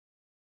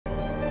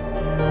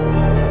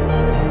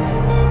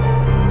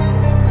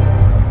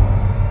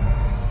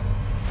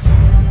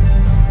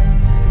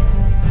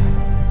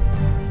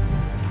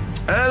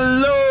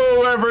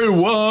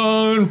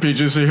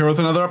PGC here with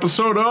another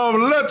episode of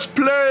Let's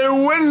Play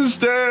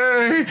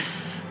Wednesday.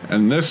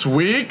 And this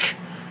week,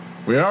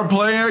 we are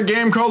playing a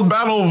game called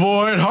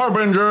Battlestation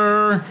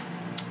Harbinger.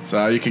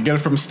 So you can get it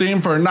from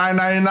Steam for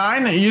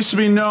 $9.99. It used to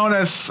be known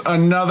as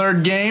another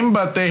game,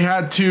 but they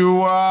had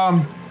to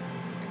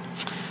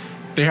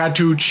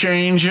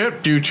change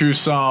it due to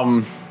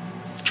some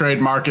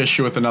trademark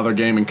issue with another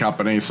gaming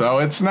company. So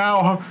it's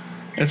now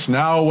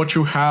what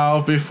you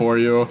have before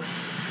you.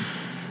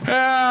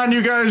 And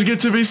you guys get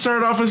to be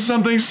started off with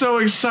something so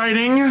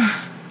exciting.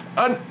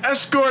 An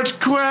escort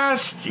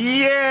quest!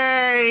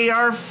 Yay!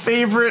 Our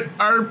favorite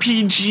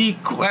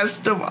RPG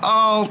quest of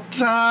all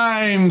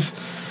times.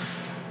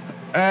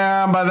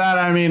 And by that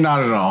I mean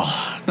not at all.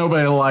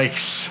 Nobody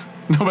likes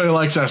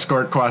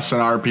escort quests in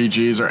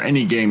RPGs or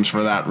any games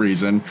for that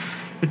reason.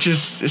 It's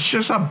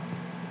just a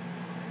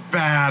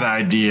bad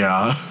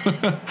idea.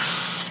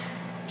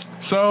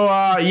 So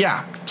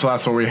yeah, so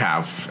that's what we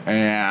have.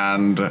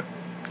 And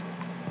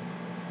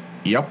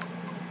yep.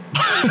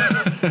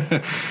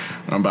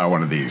 I'm about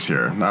one of these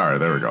here. All right,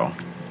 there we go.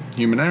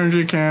 Human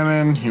energy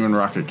cannon, human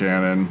rocket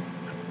cannon,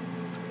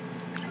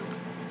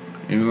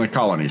 even the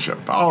colony ship.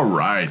 All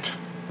right.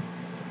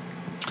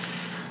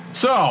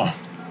 So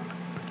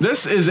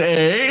this is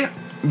a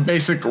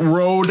basic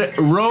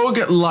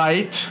Rogue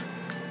Lite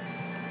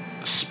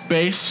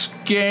space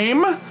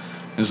game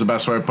is the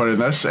best way to put it in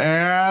this.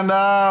 And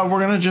we're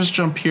gonna just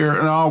jump here.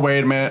 Oh,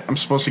 wait a minute. I'm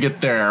supposed to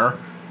get there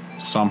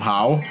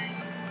somehow.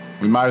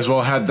 We might as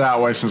well head that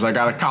way since I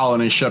got a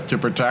colony ship to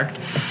protect.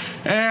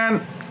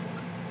 And,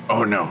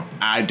 oh no,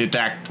 I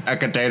detect a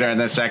container in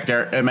this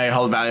sector. It may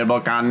hold valuable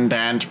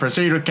content.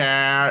 Proceed with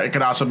care. It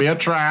could also be a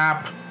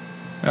trap.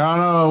 I don't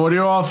know, what do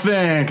you all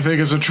think?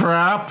 Think it's a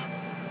trap?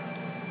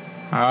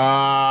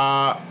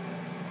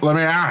 Let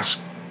me ask.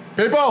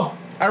 People,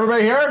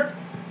 everybody here?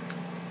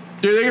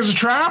 Do you think it's a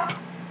trap?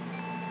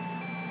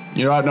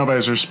 You know what,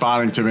 nobody's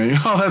responding to me.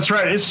 Oh, that's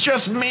right, it's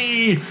just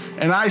me.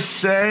 And I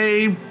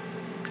say,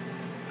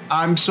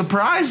 I'm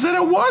surprised that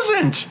it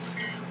wasn't.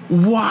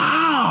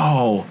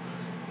 Wow.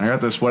 I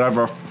got this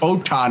whatever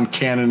photon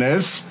cannon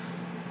is.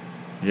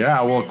 Yeah,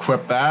 we'll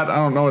equip that. I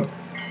don't know what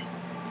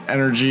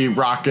energy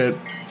rocket.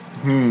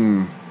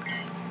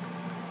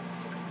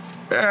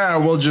 Yeah,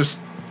 we'll just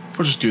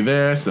do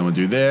this, then we'll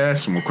do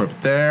this, and we'll equip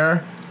it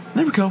there.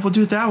 There we go, we'll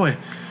do it that way.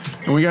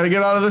 And we gotta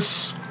get out of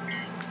this.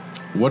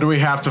 What do we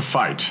have to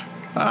fight?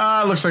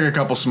 Looks like a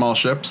couple small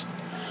ships.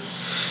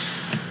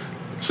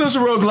 So it's a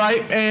Rogue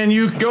Lite, and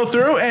you go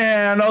through,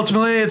 and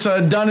ultimately it's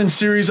done in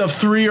series of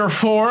 3 or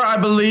 4, I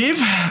believe.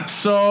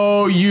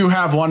 So you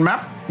have one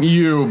map,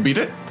 you beat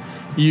it,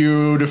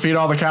 you defeat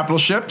all the capital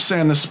ships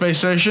and the space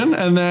station,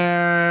 and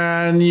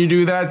then you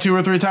do that 2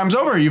 or 3 times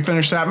over. You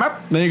finish that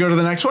map, then you go to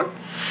the next one,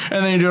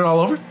 and then you do it all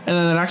over, and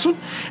then the next one.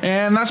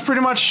 And that's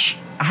pretty much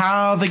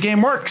how the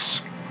game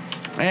works.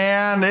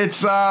 And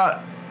it's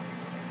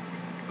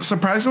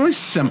surprisingly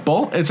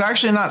simple. It's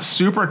actually not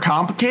super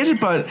complicated,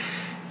 but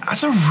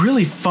it's a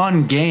really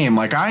fun game.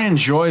 Like, I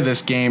enjoy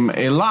this game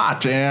a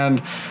lot,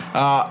 and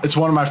it's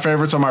one of my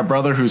favorites on my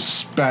brother, who's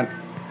spent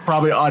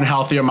probably an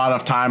unhealthy amount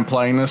of time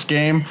playing this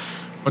game,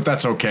 but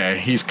that's okay.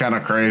 He's kind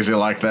of crazy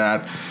like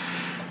that.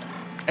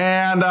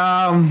 And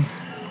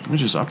we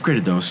just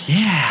upgraded those.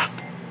 Yeah.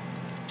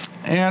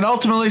 And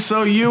ultimately,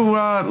 so you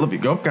let me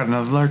go. Got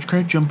another large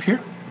crate. Jump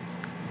here.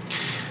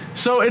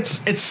 So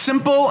it's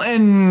simple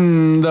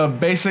in the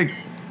basic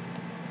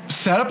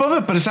setup of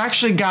it, but it's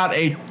actually got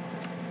a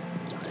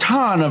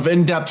ton of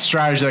in-depth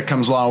strategy that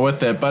comes along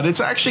with it. But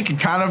it's actually can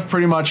kind of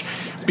pretty much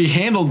be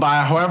handled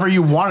by however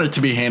you want it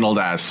to be handled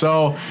as.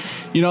 So,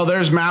 you know,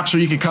 there's maps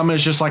where you could come in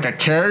as just like a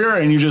carrier,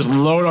 and you just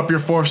load up your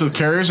force with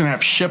carriers and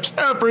have ships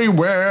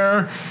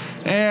everywhere.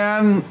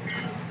 And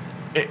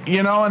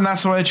you know, and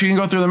that's the way that you can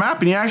go through the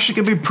map, and you actually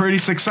can be pretty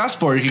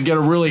successful. You can get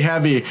a really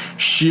heavy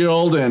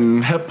shield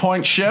and hit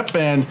point ship,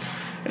 and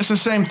it's the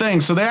same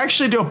thing. So they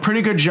actually do a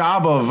pretty good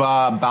job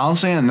of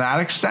balancing in that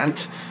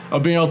extent,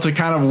 of being able to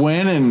kind of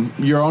win in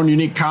your own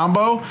unique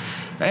combo.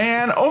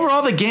 And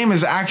overall, the game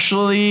is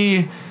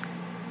actually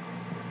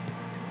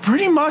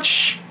pretty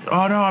much...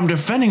 Oh no, I'm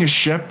defending a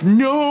ship.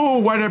 No,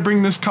 why did I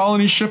bring this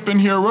colony ship in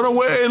here? Run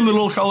away,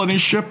 little colony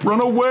ship,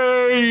 run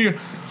away.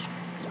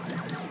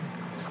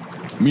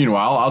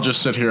 Meanwhile, I'll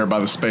just sit here by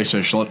the space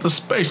station. Let the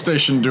space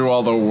station do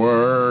all the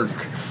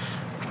work.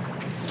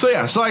 So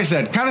yeah, so like I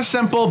said, kind of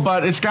simple,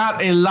 but it's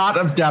got a lot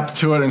of depth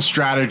to it and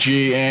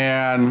strategy,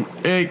 and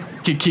it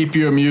can keep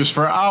you amused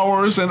for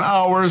hours and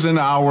hours and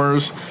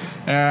hours.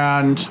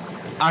 And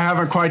I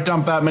haven't quite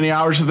dumped that many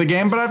hours of the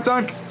game, but I've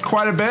done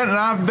quite a bit, and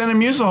I've been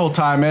amused the whole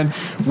time. And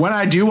when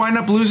I do wind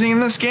up losing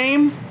in this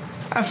game,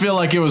 I feel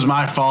like it was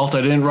my fault.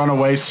 I didn't run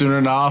away soon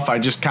enough. I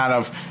just kind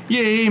of,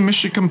 yay,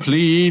 mission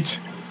complete.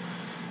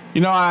 You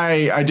know,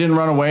 I didn't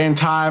run away in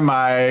time.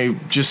 I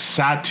just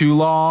sat too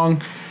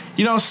long.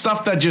 You know,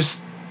 stuff that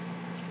just,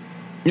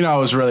 you know,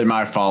 it was really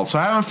my fault. So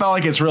I haven't felt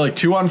like it's really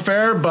too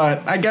unfair,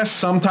 but I guess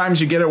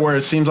sometimes you get it where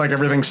it seems like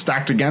everything's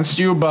stacked against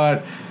you,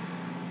 but,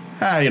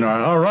 you know,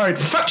 all right,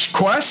 fetch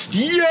quest,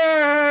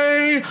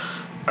 yay!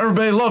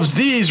 Everybody loves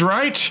these,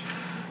 right?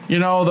 You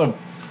know, the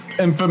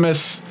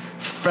infamous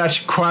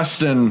fetch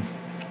quest in,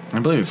 I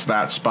believe it's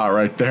that spot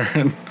right there.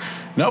 And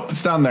nope,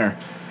 it's down there.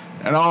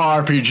 And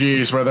all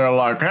RPGs where they're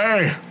like,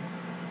 hey,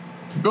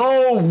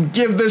 go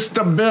give this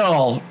to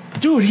Bill.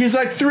 Dude, he's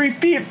like 3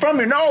 feet from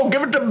me. No,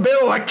 give it to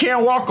Bill. I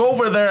can't walk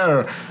over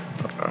there.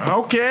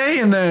 Okay,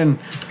 and then,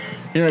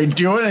 you know, you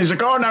do it, and he's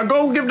like, oh, now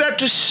go give that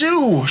to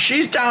Sue.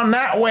 She's down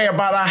that way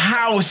about a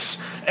house.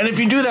 And if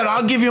you do that,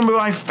 I'll give you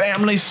my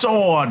family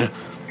sword.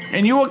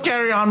 And you will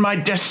carry on my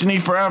destiny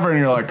forever. And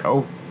you're like,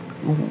 oh,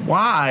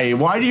 why?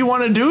 Why do you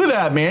want to do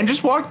that, man?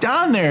 Just walk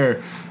down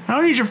there. I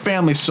don't need your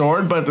family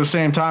sword, but at the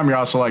same time, you're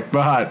also like,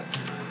 but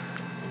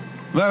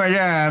then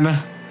again,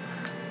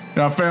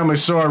 you know, family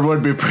sword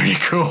would be pretty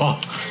cool.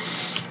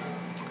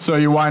 So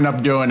you wind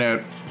up doing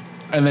it,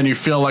 and then you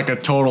feel like a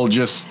total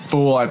just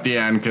fool at the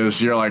end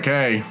because you're like,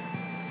 hey,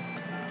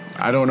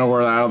 I don't know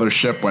where that other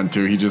ship went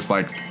to. He just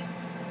like,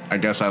 I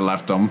guess I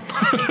left him.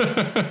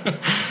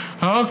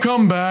 I'll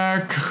come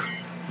back.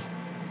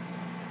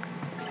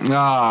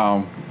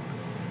 Oh.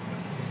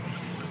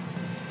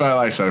 But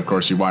like I said, of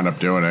course, you wind up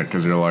doing it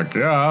because you're like,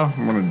 yeah,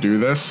 I'm gonna do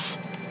this.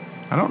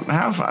 I don't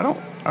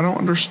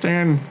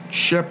understand.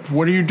 Ship,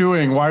 what are you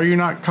doing? Why are you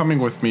not coming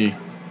with me?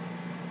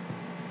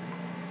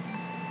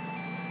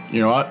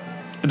 You know what?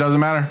 It doesn't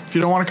matter. If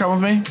you don't want to come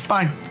with me,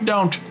 fine,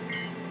 don't.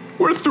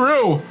 We're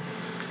through.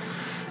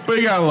 But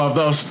you gotta love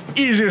those.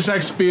 Easiest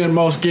XP in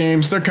most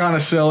games. They're kind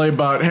of silly,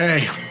 but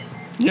hey,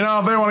 you know,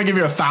 if they want to give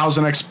you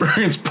 1,000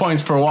 experience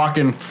points for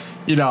walking,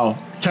 you know,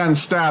 10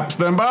 steps,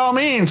 then by all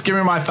means, give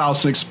me my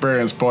 1,000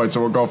 experience points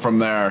and we'll go from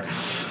there.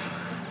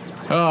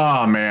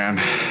 Oh man,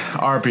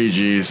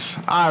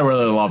 RPGs. I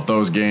really love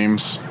those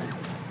games.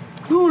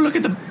 Ooh, look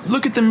at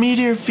the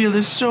meteor field.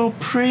 It's so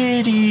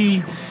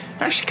pretty.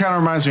 Actually kind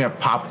of reminds me of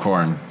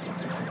popcorn.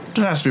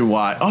 Don't ask me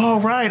why. Oh,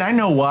 right, I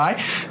know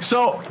why.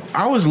 So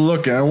I was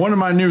looking at one of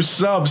my new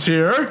subs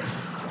here,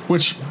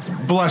 which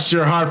bless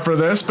your heart for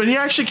this, but he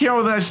actually came up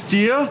with this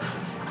idea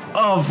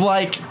of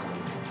like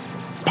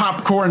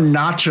popcorn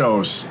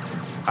nachos.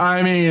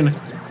 I mean,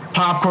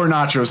 popcorn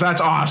nachos.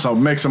 That's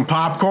awesome. Make some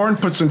popcorn,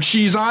 put some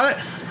cheese on it,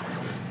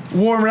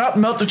 warm it up,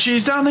 melt the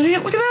cheese down, then eat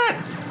it. Look at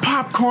that.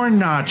 Popcorn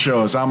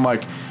nachos. I'm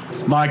like,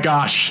 my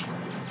gosh,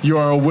 you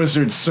are a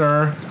wizard,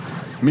 sir.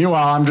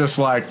 Meanwhile, I'm just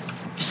like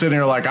sitting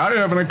here like, I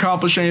haven't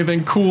accomplished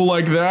anything cool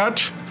like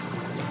that.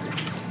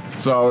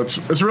 So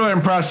it's really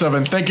impressive,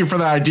 and thank you for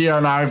the idea,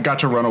 and I've got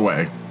to run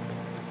away.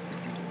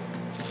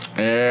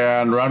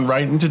 And run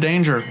right into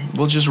danger.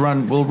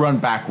 We'll run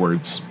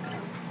backwards.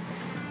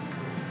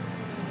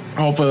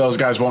 Hopefully those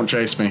guys won't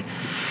chase me.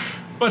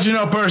 But you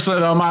know,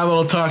 personally though, my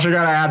little touch, I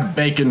gotta add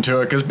bacon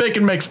to it, because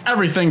bacon makes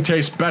everything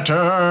taste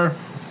better.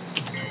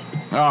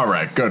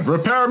 Alright, good.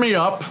 Repair me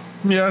up.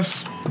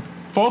 Yes.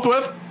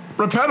 Forthwith.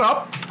 Repair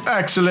up.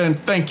 Excellent.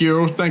 Thank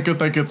you. Thank you,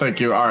 thank you, thank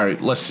you.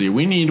 Alright, let's see.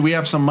 We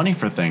have some money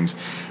for things.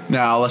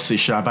 Now, let's see.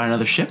 Should I buy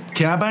another ship?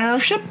 Can I buy another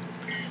ship?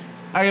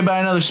 I can buy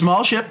another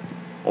small ship.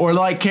 Or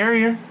light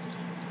carrier.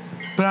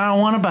 But I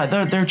don't want to buy.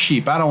 They're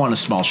cheap. I don't want a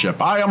small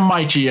ship. I am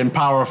mighty and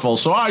powerful,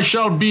 so I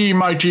shall be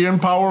mighty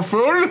and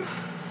powerful.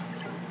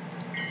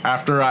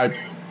 After I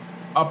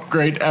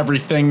upgrade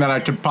everything that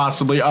I could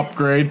possibly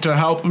upgrade to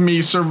help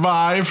me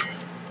survive.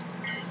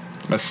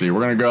 Let's see. We're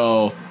going to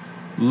go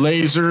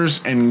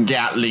lasers and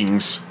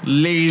gatlings.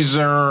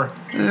 Laser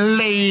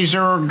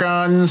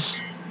guns.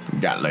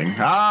 Gatling.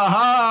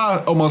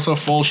 Aha! Almost a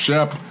full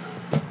ship.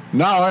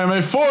 Now I am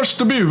a force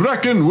to be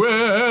reckoned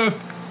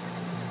with.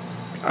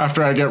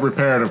 After I get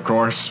repaired, of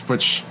course,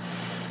 which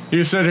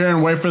you sit here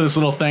and wait for this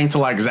little thing to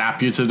like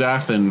zap you to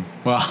death, and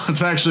well,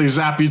 it's actually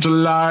zap you to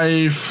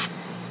life.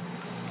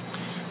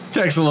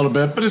 Takes a little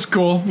bit, but it's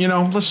cool. You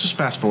know, let's just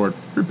fast forward.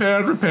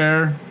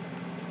 Repair.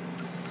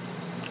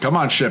 Come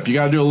on, ship. You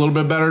gotta do a little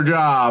bit better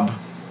job.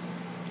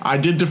 I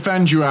did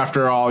defend you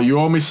after all. You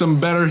owe me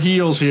some better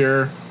heals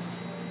here.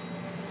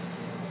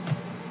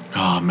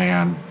 Oh,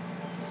 man.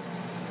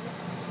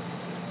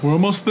 We're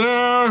almost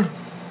there.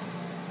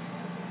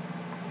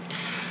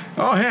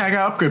 Oh, hey, I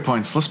got upgrade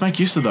points. Let's make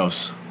use of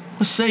those.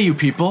 What say you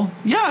people?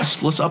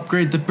 Yes, let's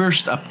upgrade the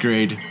burst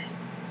upgrade.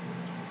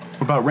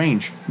 What about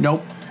range?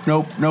 Nope.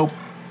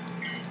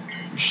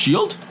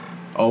 Shield?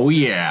 Oh,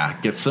 yeah.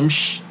 Get some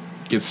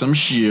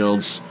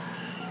shields.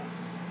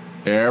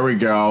 There we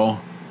go.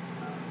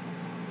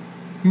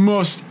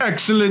 Most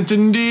excellent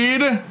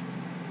indeed.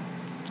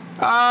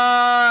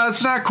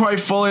 It's not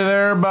quite fully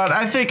there, but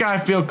I think I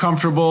feel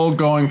comfortable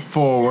going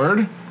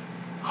forward.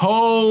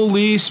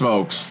 Holy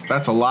smokes.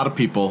 That's a lot of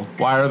people.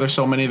 Why are there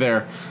so many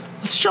there?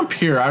 Let's jump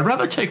here. I'd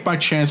rather take my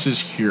chances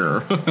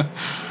here.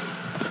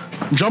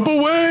 Jump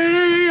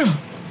away!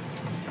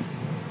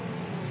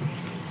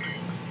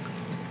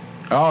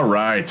 All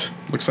right.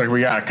 Looks like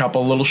we got a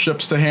couple little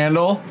ships to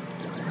handle.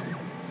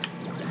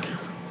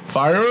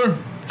 Fire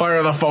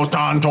the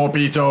photon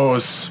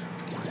torpedoes.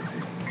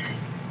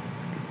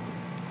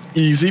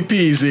 Easy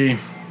peasy.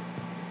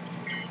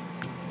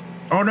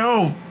 Oh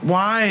no,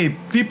 why?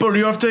 People,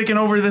 you have taken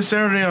over this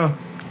area.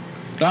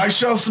 I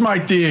shall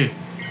smite thee.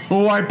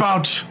 Wipe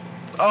out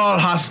all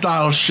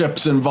hostile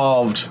ships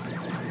involved.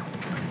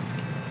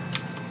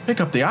 Pick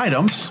up the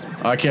items.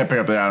 Oh, I can't pick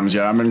up the items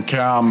yet. I'm in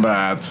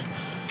combat.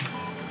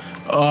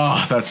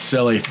 Oh, that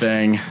silly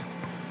thing.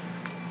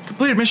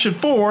 Completed mission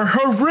 4.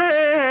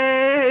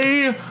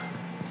 Hooray!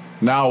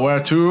 Now where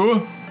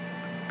to?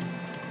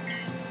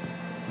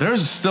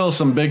 There's still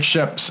some big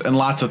ships and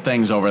lots of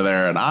things over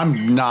there, and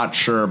I'm not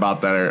sure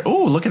about that area.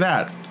 Oh, look at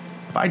that.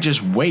 If I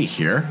just wait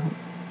here,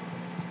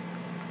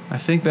 I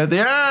think that,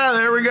 yeah,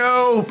 there we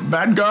go.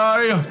 Bad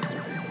guy.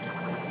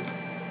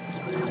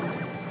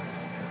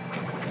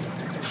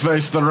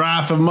 Face the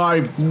wrath of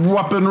my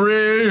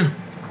weaponry.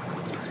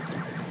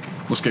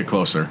 Let's get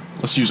closer.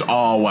 Let's use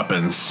all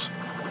weapons.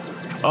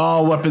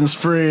 All weapons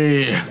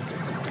free.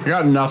 I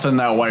got nothing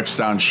that wipes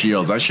down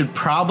shields. I should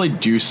probably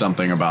do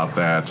something about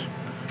that.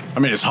 I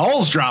mean, his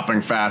hull's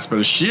dropping fast, but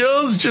his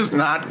shield's just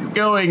not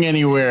going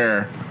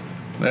anywhere.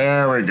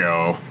 There we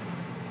go.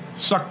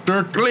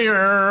 Sector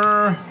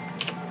clear.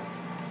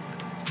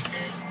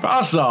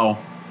 Also,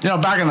 you know,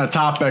 back on the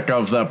topic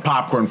of the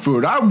popcorn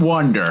food, I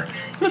wonder,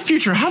 in the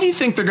future, how do you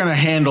think they're going to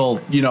handle,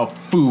 you know,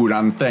 food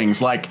on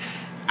things? Like,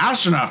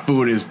 astronaut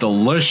food is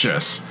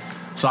delicious.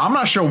 So I'm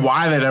not sure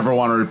why they'd ever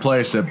want to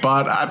replace it,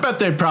 but I bet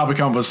they'd probably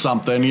come up with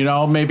something, you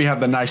know, maybe have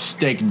the nice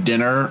steak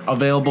dinner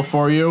available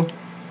for you.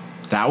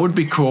 That would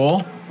be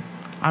cool.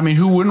 I mean,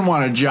 who wouldn't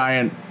want a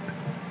giant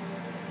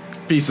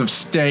piece of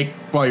steak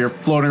while you're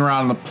floating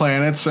around the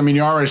planets? I mean,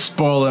 you're already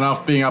spoiled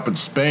enough being up in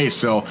space,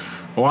 so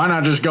why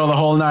not just go the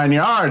whole 9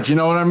 yards? You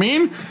know what I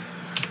mean?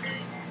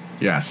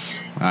 Yes,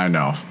 I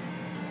know.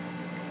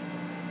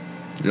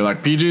 You're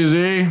like,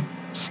 PGZ?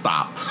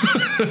 Stop.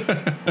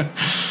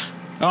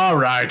 All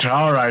right,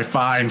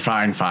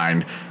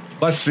 fine.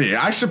 Let's see.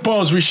 I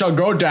suppose we shall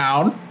go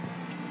down,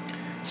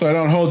 so I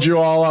don't hold you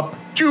all up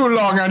too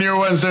long on your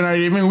Wednesday night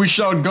evening. We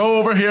shall go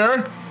over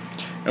here,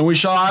 and we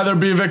shall either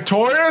be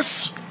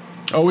victorious,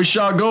 or we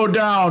shall go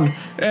down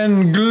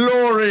in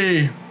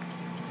glory.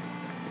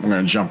 I'm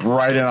gonna jump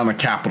right in on the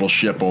capital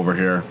ship over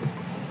here.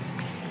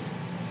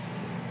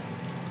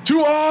 To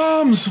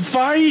arms!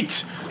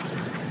 Fight!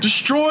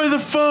 Destroy the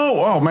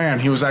foe! Oh man,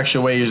 he was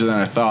actually way easier than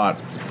I thought.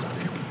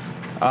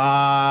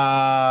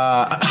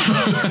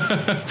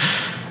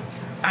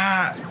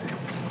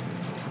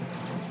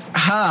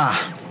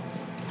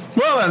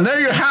 Well then, there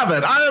you have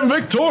it. I am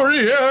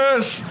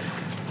victorious.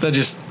 That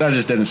just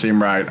didn't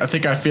seem right. I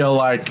think I feel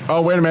like,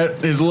 oh wait a minute,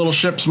 his little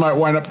ships might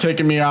wind up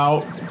taking me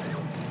out.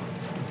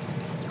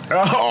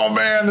 Oh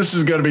man, this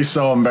is gonna be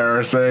so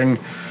embarrassing.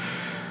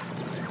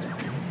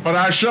 But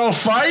I shall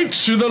fight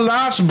to the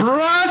last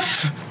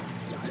breath.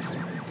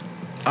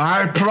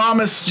 I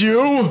promised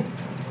you.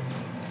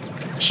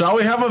 Shall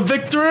we have a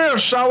victory or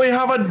shall we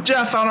have a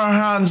death on our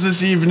hands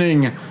this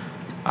evening?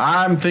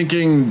 I'm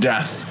thinking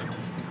death.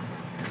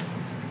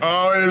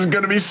 Oh, it is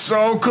gonna be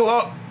so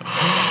close.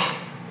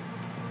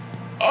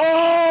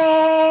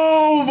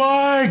 Oh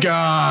my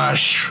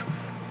gosh.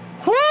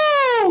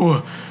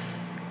 Woo!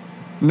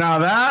 Now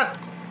that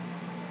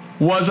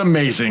was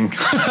amazing.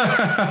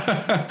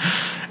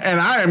 And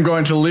I am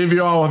going to leave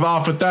you all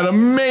off with that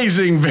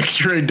amazing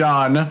victory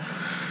done.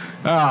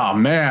 Oh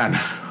man.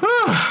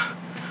 Whew.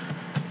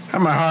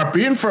 Had my heart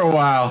beating for a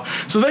while.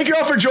 So thank you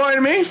all for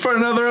joining me for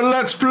another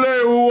Let's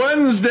Play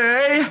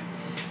Wednesday.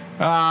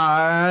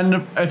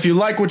 And if you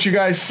like what you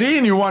guys see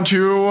and you want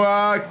to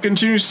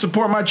continue to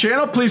support my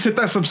channel, please hit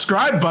that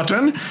subscribe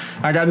button.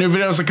 I got new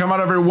videos that come out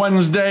every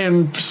Wednesday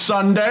and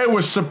Sunday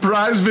with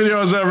surprise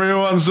videos every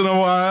once in a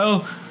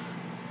while.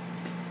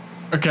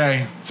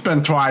 Okay, it's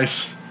been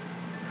twice,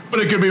 but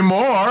it could be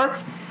more.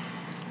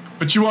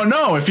 But you won't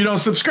know if you don't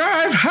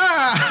subscribe.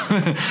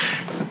 Ha!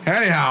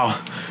 Anyhow,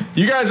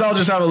 you guys all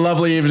just have a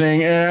lovely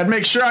evening, and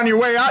make sure on your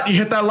way out you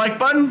hit that like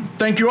button.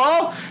 Thank you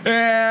all,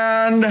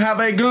 and have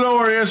a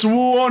glorious,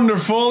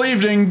 wonderful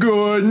evening.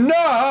 Good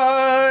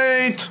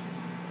night.